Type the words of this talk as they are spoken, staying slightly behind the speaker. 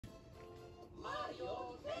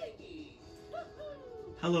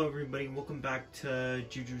Hello everybody, welcome back to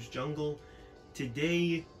JUJU'S Jungle.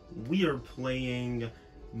 Today we are playing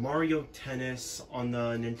Mario Tennis on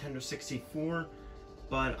the Nintendo 64,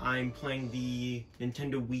 but I'm playing the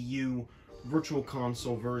Nintendo Wii U Virtual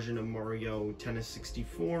Console version of Mario Tennis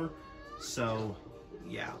 64. So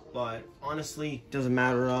yeah, but honestly, doesn't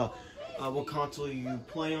matter what console you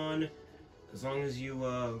play on, as long as you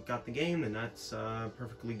got the game, then that's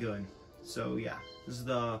perfectly good. So yeah, this is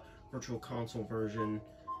the Virtual Console version.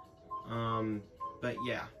 But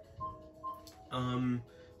yeah.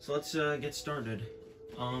 So let's get started.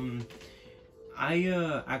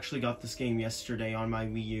 I actually got this game yesterday on my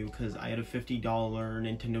Wii U because I had a $50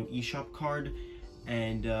 Nintendo eShop card,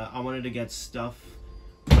 and I wanted to get stuff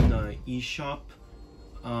on the eShop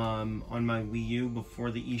on my Wii U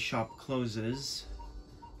before the eShop closes.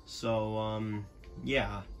 So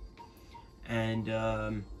yeah, and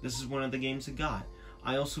this is one of the games I got.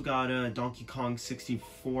 I also got a Donkey Kong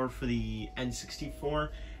 64 for the N64,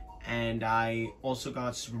 and I also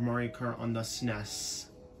got Super Mario Kart on the SNES.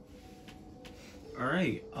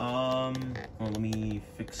 Alright, well, let me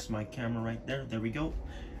fix my camera right there. There we go.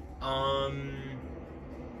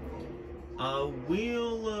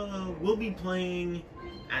 We'll be playing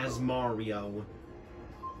as Mario.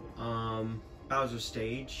 Bowser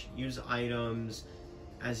stage. Use items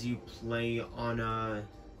as you play on a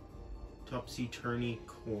topsy-turvy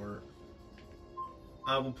court.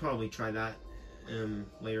 I will probably try that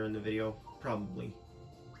later in the video. Probably.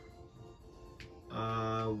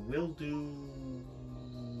 We'll do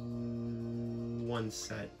one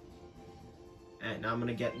set. And I'm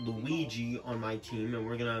gonna get Luigi on my team, and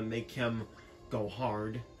we're gonna make him go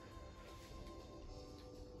hard.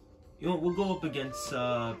 You know, we'll go up against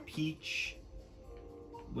Peach.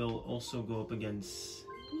 We'll also go up against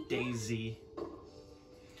Daisy.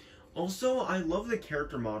 Also, I love the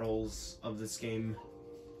character models of this game.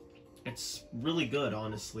 It's really good,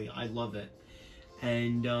 honestly. I love it.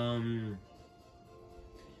 And I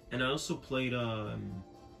also played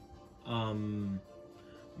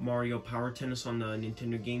Mario Power Tennis on the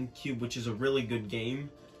Nintendo GameCube, which is a really good game.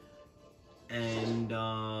 And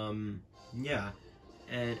yeah.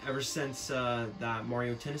 And ever since that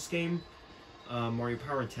Mario Tennis game, Mario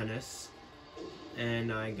Power Tennis,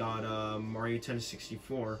 and I got Mario Tennis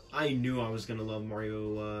 64. I knew I was gonna love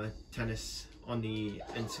Mario Tennis on the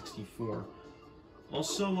N64.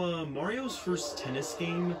 Also, Mario's first tennis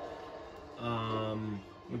game,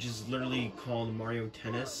 which is literally called Mario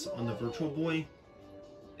Tennis on the Virtual Boy,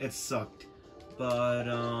 it sucked. But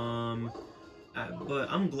I'm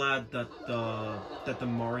glad that the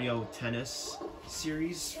Mario Tennis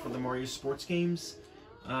series for the Mario sports games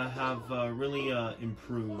have really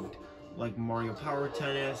improved. Like Mario Power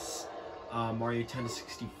Tennis, Mario Tennis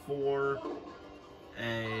 64,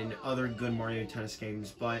 and other good Mario Tennis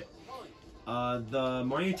games. But the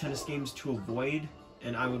Mario Tennis games to avoid,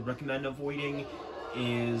 and I would recommend avoiding,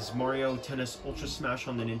 is Mario Tennis Ultra Smash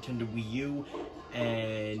on the Nintendo Wii U,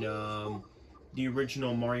 and the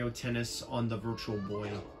original Mario Tennis on the Virtual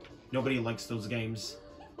Boy. Nobody likes those games,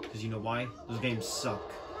 because you know why? Those games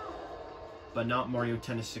suck. But not Mario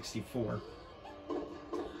Tennis 64.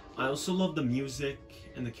 I also love the music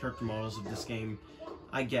and the character models of this game.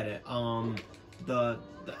 I get it. The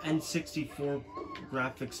N64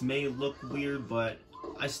 graphics may look weird, but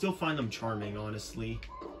I still find them charming, honestly.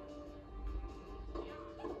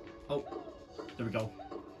 Oh, there we go.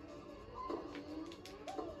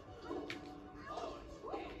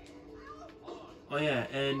 Oh yeah,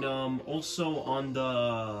 and also on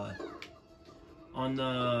the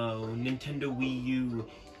Nintendo Wii U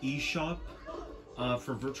eShop,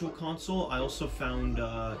 for Virtual Console, I also found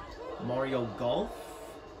Mario Golf,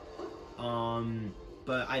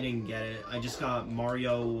 but I didn't get it. I just got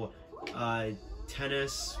Mario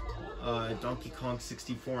Tennis, Donkey Kong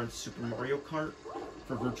 64, and Super Mario Kart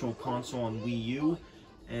for Virtual Console on Wii U,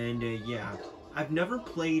 and yeah. I've never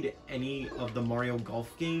played any of the Mario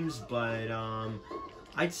Golf games, but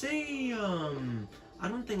I'd say I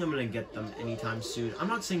don't think I'm gonna get them anytime soon. I'm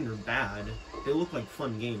not saying they're bad. They look like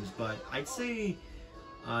fun games, but I'd say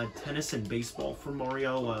tennis and baseball for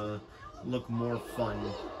Mario look more fun,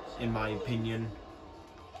 in my opinion.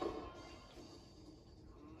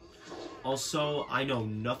 Also, I know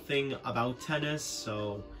nothing about tennis,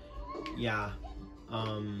 so yeah.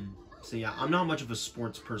 I'm not much of a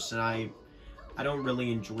sports person. I don't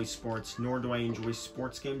really enjoy sports, nor do I enjoy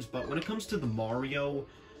sports games. But when it comes to the Mario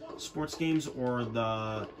sports games or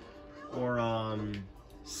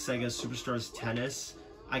Sega Superstars Tennis,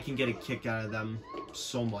 I can get a kick out of them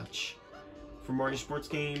so much. For Mario sports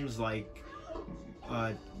games like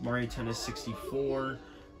Mario Tennis 64,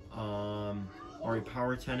 Mario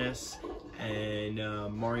Power Tennis, and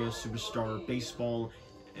Mario Superstar Baseball,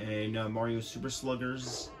 and Mario Super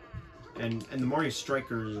Sluggers, and the Mario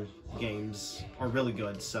Striker games are really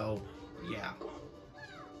good. So yeah,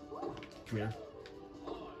 come here.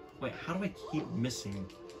 Wait, how do I keep missing?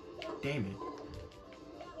 Damn it.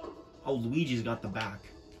 Oh, Luigi's got the back.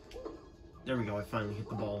 There we go, I finally hit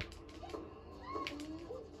the ball.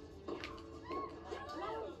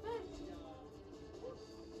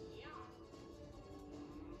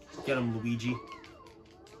 Get him, Luigi.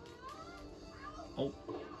 Oh.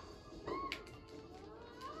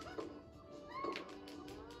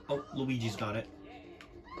 Oh, Luigi's got it.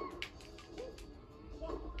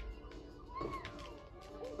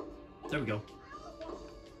 There we go.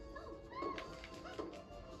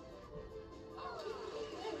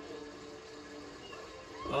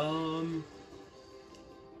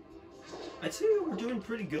 I'd say we're doing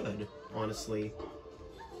pretty good, honestly.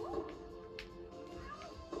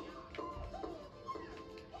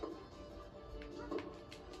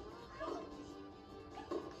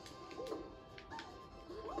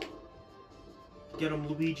 Get him,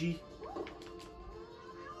 Luigi.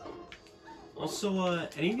 Also,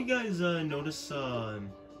 any of you guys notice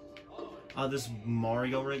this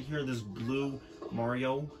Mario right here, this blue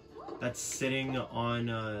Mario that's sitting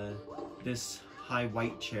on this high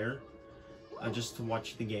white chair just to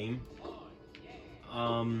watch the game?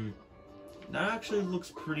 That actually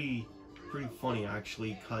looks pretty funny,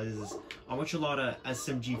 actually, because I watch a lot of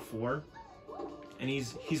SMG4, and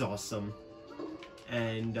he's awesome,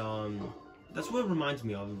 and that's what it reminds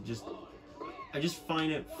me of. I just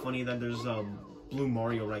find it funny that there's a blue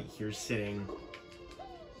Mario right here sitting.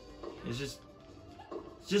 It's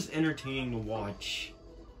just entertaining to watch.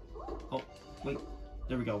 Oh, wait.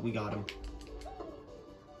 There we go. We got him.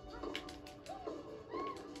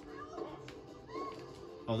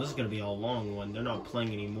 Oh, this is gonna be a long one. They're not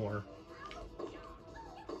playing anymore.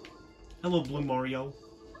 Hello, blue Mario.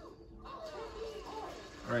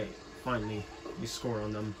 Alright, finally. We score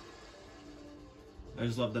on them. I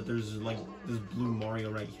just love that there's like this blue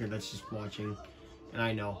Mario right here that's just watching. And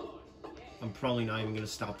I know, I'm probably not even gonna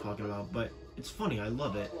stop talking about it, but it's funny, I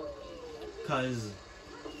love it. Cause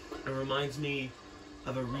it reminds me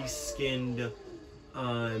of a reskinned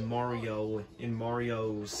Mario in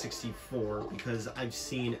Mario 64, because I've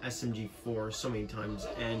seen SMG4 so many times,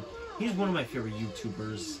 and he's one of my favorite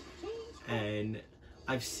YouTubers. And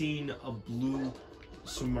I've seen a blue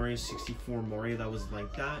Super Mario 64 Mario that was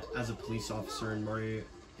like that as a police officer in Mario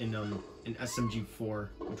in SMG4,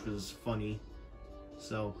 which was funny.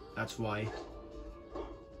 So that's why.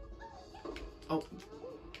 Oh,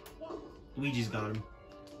 Luigi's got him.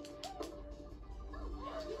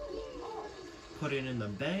 Put it in the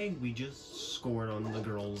bag. We just scored on the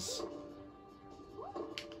girls.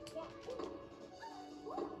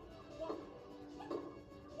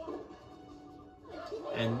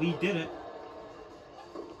 And we did it.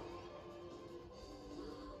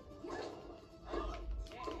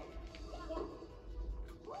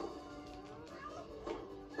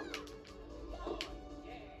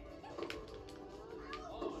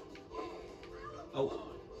 Oh.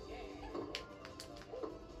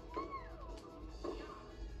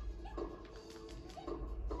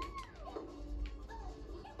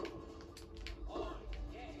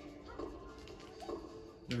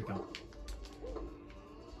 There we go.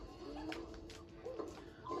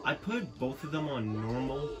 I put both of them on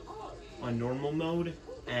normal mode,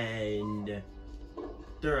 and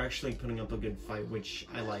they're actually putting up a good fight, which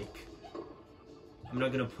I like. I'm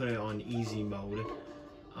not gonna put it on easy mode,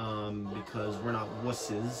 because we're not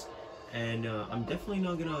wusses, and I'm definitely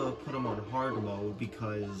not gonna put them on hard mode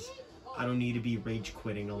because I don't need to be rage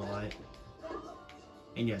quitting a lot.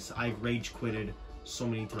 And yes, I've rage quitted so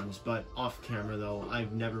many times, but off camera though,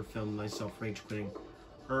 I've never filmed myself rage quitting.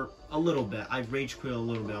 Or a little bit. I've rage quit a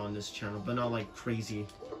little bit on this channel, but not like crazy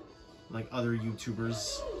like other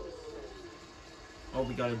YouTubers. Oh,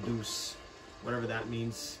 we got a deuce. Whatever that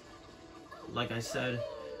means. Like I said,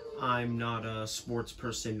 I'm not a sports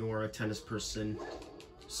person nor a tennis person.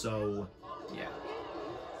 So, yeah.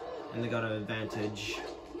 And they got an advantage.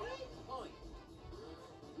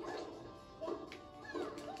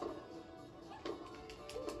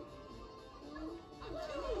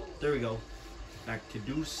 There we go. Back to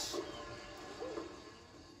deuce.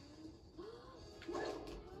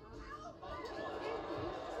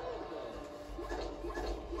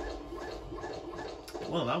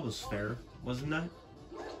 Well, that was fair, wasn't that?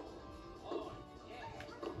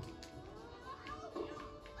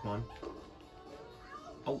 Come on.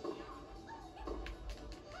 Oh.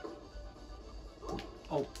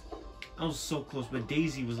 Oh. That was so close, but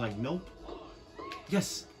Daisy was like, nope.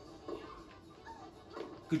 Yes!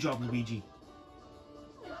 Good job, Luigi.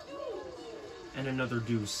 And another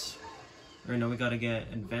deuce. Alright, now we gotta get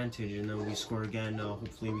advantage, and then we score again.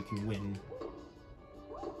 Hopefully we can win.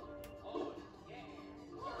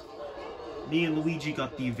 Me and Luigi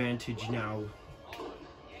got the advantage now.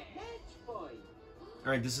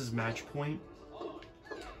 Alright, this is match point.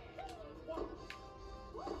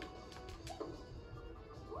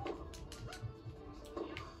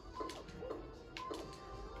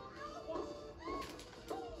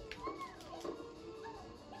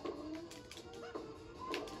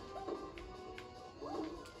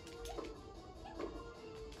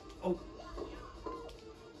 Oh.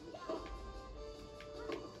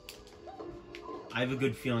 I have a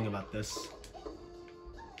good feeling about this.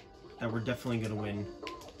 That we're definitely gonna win.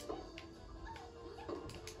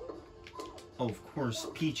 Oh, of course,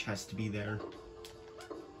 Peach has to be there.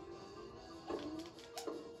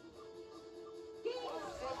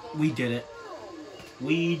 We did it.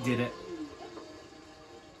 We did it.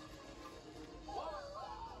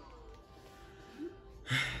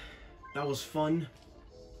 That was fun.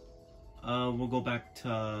 We'll go back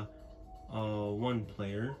to one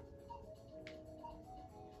player.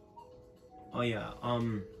 Oh yeah,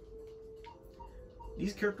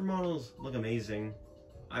 these character models look amazing.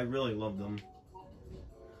 I really love them.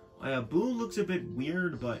 Boo looks a bit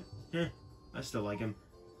weird, but I still like him.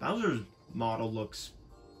 Bowser's model looks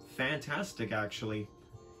fantastic, actually.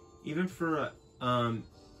 Even for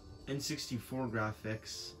N64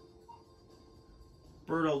 graphics.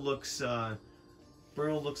 Birdo looks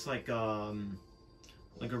like a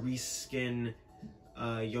reskin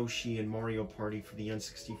Yoshi and Mario Party for the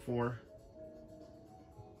N64.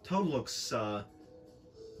 Toad looks the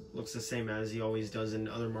same as he always does in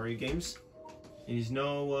other Mario games, and he's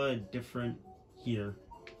no different here.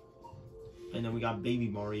 And then we got Baby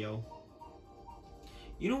Mario.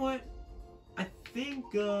 You know what? I think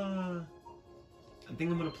I'm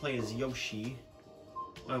gonna play as Yoshi.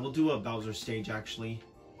 Alright, we'll do a Bowser stage actually.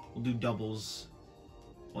 We'll do doubles.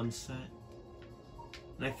 One set.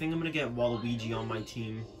 And I think I'm gonna get Waluigi on my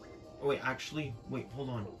team. Oh wait, actually, wait, hold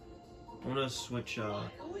on. I wanna switch, I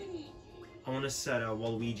wanna set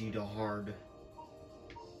Waluigi to hard.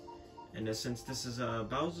 And since this is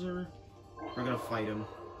Bowser, we're gonna fight him.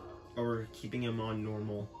 Or we're keeping him on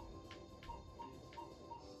normal.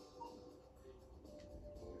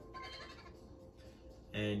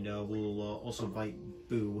 And we'll also fight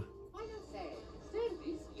Boo.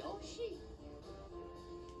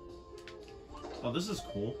 Oh, this is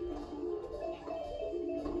cool.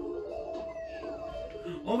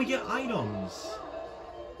 Oh, we get items!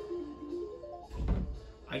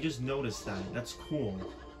 I just noticed that. That's cool.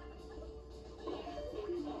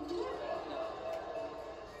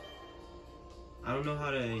 I don't know how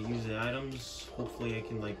to use the items. Hopefully I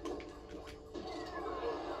can, like...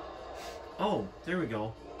 Oh, there we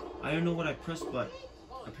go. I don't know what I pressed, but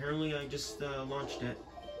apparently I just launched it.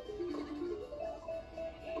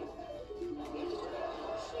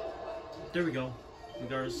 There we go. We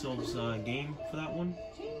got ourselves a game for that one.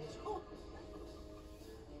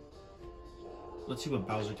 Let's see what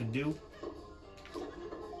Bowser can do.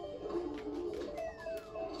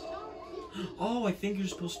 Oh, I think you're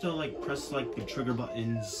supposed to like press like the trigger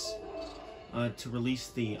buttons to release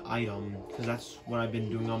the item, because that's what I've been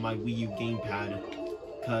doing on my Wii U gamepad.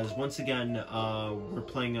 Because once again, we're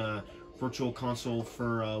playing a virtual console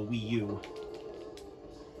for Wii U.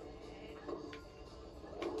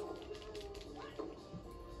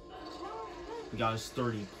 We got us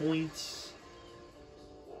 30 points.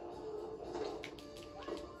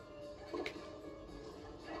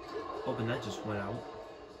 Oh, and that just went out.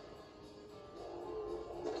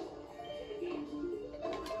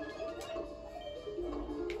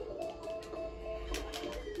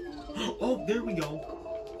 Oh, there we go.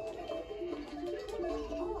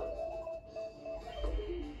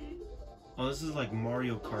 Oh, this is like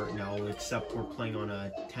Mario Kart now, except we're playing on a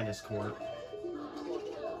tennis court.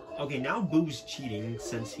 Okay, now Boo's cheating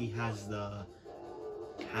since he has the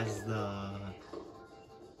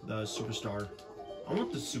superstar. I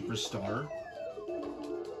want the superstar.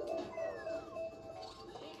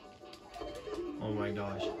 Oh my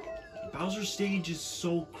gosh. Bowser stage is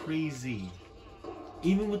so crazy.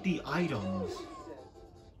 Even with the items.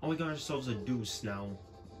 Oh, we got ourselves a deuce now.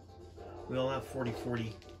 We all have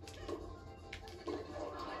 40-40.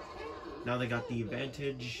 Now they got the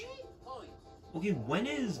advantage. Okay, when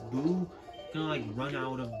is Boo gonna like run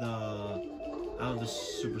out of the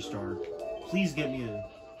superstar? Please get me a...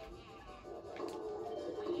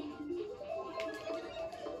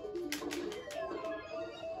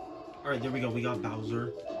 Alright, there we go, we got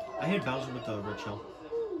Bowser. I hit Bowser with the red shell.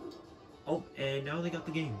 Oh, and now they got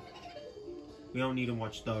the game. We don't need to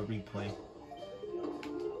watch the replay.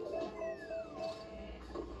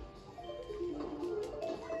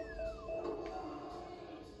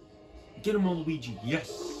 Get him, Luigi.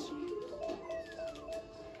 Yes!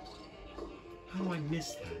 How do I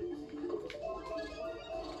miss that?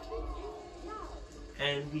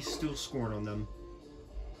 And we still scored on them.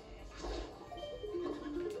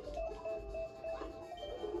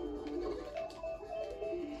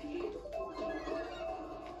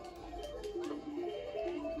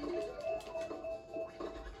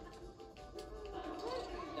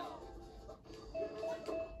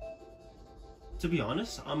 To be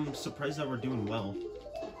honest, I'm surprised that we're doing well.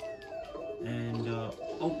 And,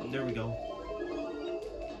 oh, there we go.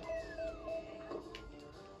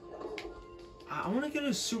 I want to get a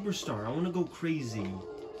superstar. I want to go crazy.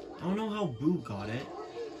 I don't know how Boo got it.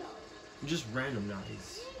 Just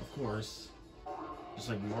randomized, of course. Just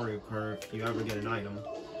like Mario Kart, if you ever get an item.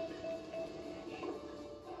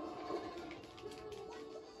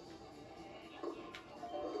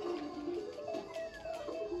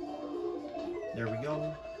 There we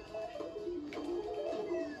go.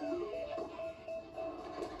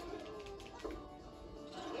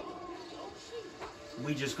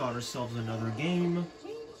 We just got ourselves another game.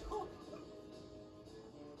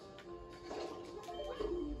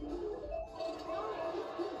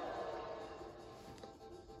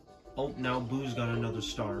 Oh, now Boo's got another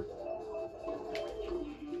star.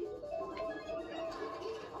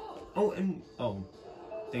 Oh, and oh,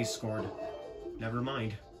 they scored. Never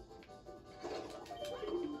mind.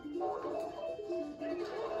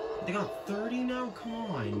 They got 30 now? Come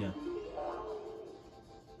on.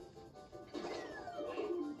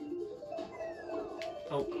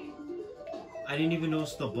 Oh, I didn't even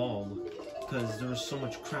notice the ball because there was so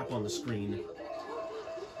much crap on the screen.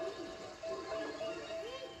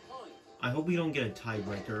 I hope we don't get a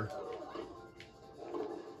tiebreaker.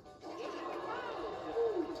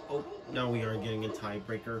 Oh, now we are getting a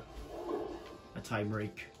tiebreaker. A tie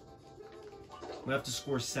break. We have to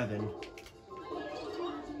score 7.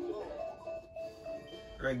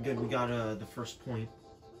 Alright, good. We got the first point.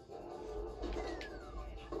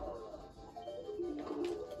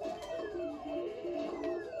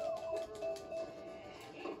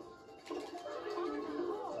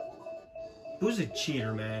 Who's a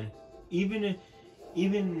cheater, man? Even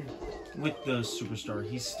with the superstar,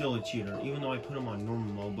 he's still a cheater. Even though I put him on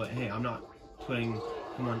normal mode, but hey, I'm not putting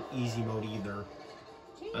him on easy mode either.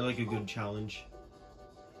 I like a good challenge.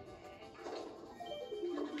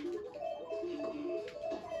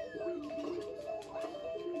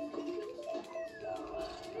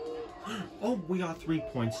 Oh, we got 3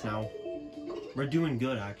 points now. We're doing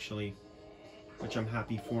good, actually, which I'm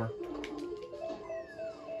happy for.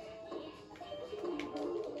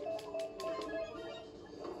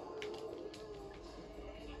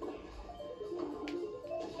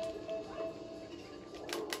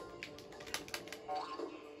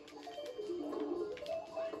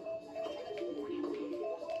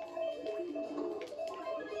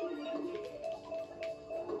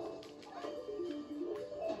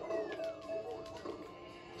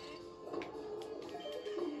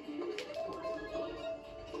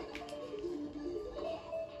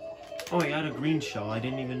 Oh, I got a green shell. I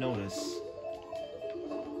didn't even notice.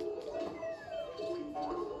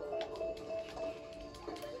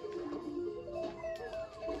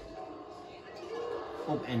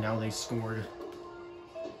 Oh, and now they scored.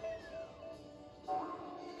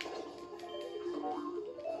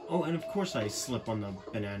 Oh, and of course I slip on the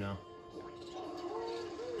banana.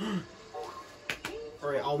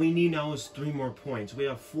 Alright, all we need now is 3 more points. We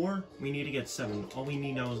have 4. We need to get 7. All we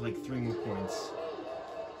need now is like 3 more points.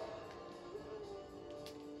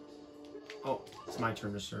 Oh, it's my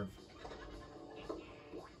turn to serve.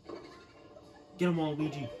 Get him all,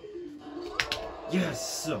 Luigi.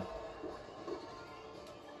 Yes!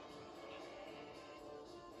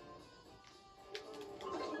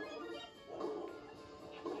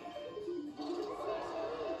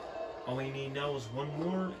 All we need now is 1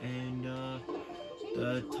 more, and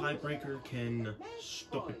the tiebreaker can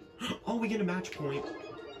stop it. Oh, we get a match point.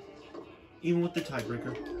 Even with the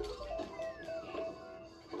tiebreaker.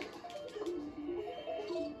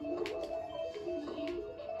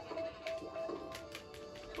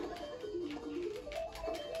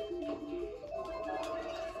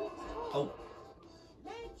 Oh,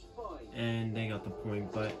 and they got the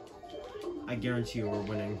point, but I guarantee you we're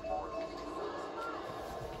winning.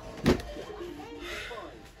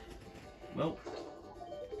 Well,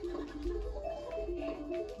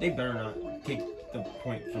 they better not take the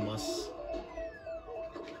point from us.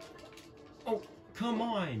 Come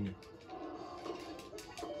on!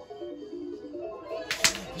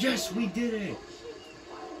 Yes, we did it!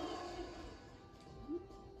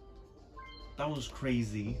 That was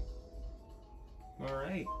crazy.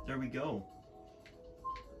 Alright, there we go.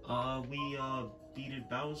 We beated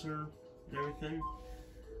Bowser and everything.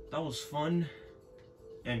 That was fun.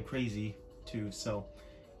 And crazy, too, so,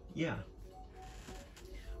 yeah.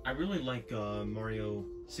 I really like, Mario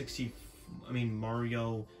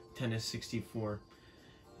Tennis 64.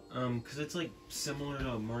 Cause it's, like, similar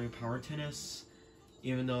to Mario Power Tennis,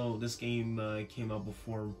 even though this game, came out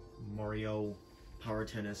before Mario Power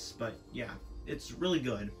Tennis, but, yeah, it's really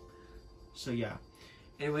good. So, yeah.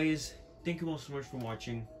 Anyways, thank you all so much for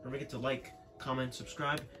watching. Don't forget to like, comment,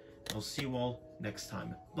 subscribe. I'll see you all next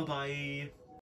time. Bye-bye!